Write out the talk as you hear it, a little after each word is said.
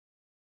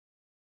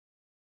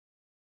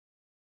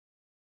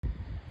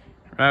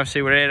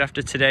Rousey, we're here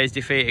after today's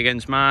defeat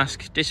against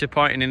Marske.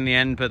 Disappointing in the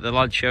end, but the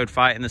lads showed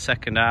fight in the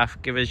second half.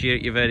 Give us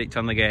your verdict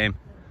on the game.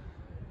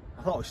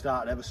 I thought we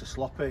started ever so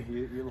sloppy.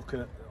 You look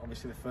at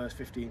obviously the first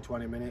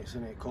 15-20 minutes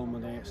and it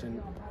culminates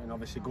in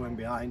obviously going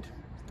behind.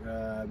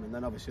 And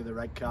then obviously the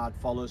red card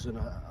follows, and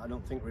I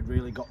don't think we'd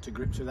really got to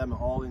grips with them at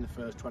all in the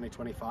first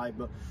 20-25.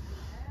 But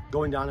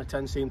going down a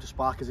 10 seemed to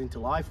spark us into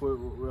life. We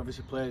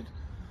obviously played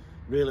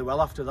really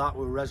well after that.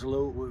 We were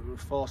resolute, we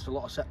forced a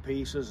lot of set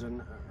pieces,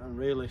 and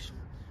really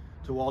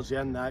towards the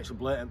end there it's a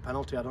blatant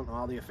penalty. I don't know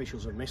how the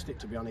officials have missed it,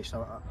 to be honest.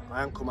 I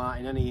haven't come out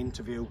in any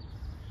interview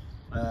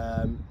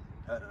and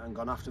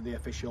gone after the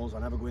officials. I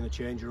never go in the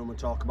changing room and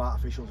talk about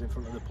officials in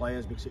front of the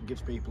players because it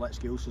gives people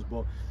excuses,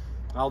 but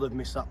how they've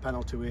missed that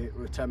penalty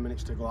with 10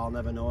 minutes to go, I'll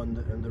never know. And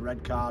the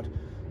red card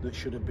that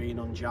should have been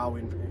on Jow,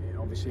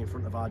 obviously in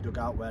front of our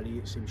dugout, where he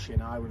hits him shin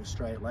high with a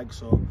straight leg.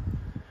 So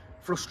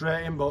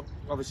frustrating, but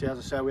obviously, as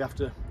I say, we have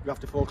to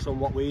focus on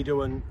what we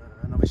do, and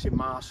obviously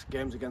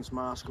games against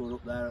Marske who are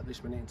up there at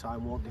this minute in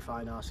time won't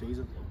define our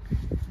season.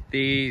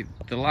 The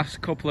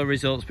last couple of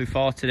results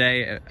before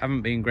today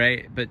haven't been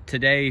great, but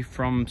today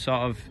from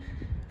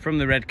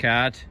the red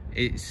card,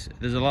 there's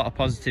a lot of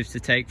positives to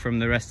take from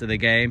the rest of the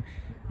game.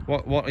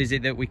 What is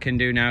it that we can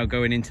do now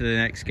going into the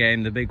next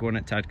game, the big one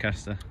at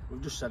Tadcaster?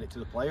 We've just said it to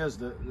the players,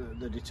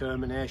 the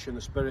determination,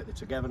 the spirit, the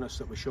togetherness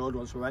that we showed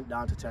once we went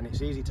down to 10.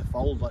 It's easy to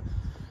fold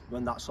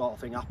when that sort of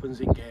thing happens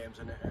in games,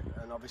 and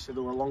obviously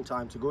there were a long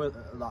time to go at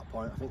that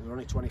point. I think there were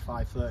only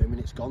 25-30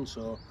 minutes gone,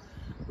 so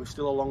we've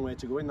still a long way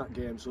to go in that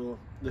game. So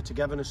the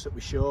togetherness that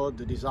we showed,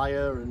 the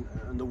desire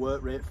and the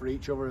work rate for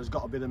each other has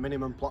got to be the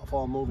minimum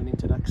platform moving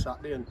into next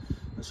Saturday, and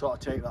sort of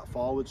take that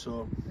forward.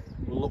 So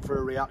we'll look for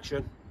a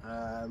reaction.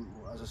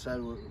 As I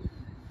said,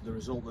 the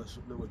result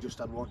that we've just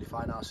had won't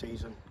define our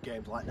season.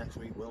 Games like next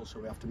week will, so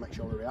we have to make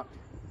sure we react.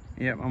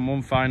 Yep, and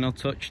one final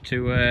touch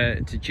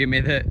to Jimmy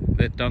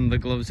that donned the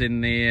gloves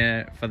in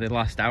for the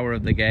last hour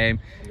of the game.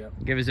 Yep.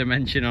 Give us a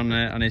mention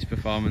on his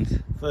performance.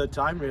 Third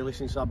time really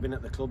since I've been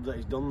at the club that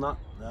he's done that.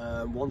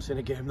 Once in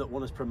a game that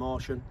won us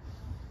promotion,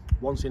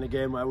 once in a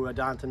game where we were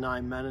down to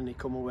 9 men and he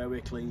come away with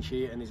a clean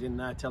sheet, and he's in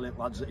there telling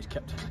lads that he's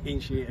kept a clean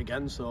sheet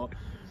again. So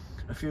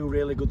a few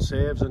really good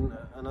saves, and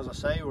as I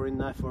say, we're in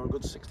there for a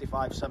good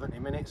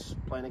 65-70 minutes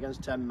playing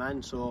against 10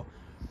 men. So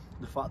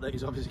the fact that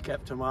he's obviously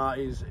kept him out,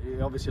 he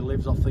obviously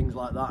lives off things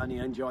like that, and he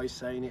enjoys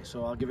saying it,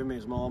 so I'll give him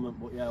his moment.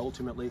 But yeah,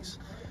 ultimately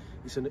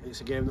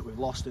it's a game that we've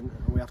lost, and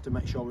we have to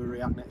make sure we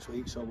react next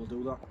week, so we'll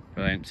do that.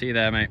 Brilliant. See you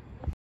there, mate.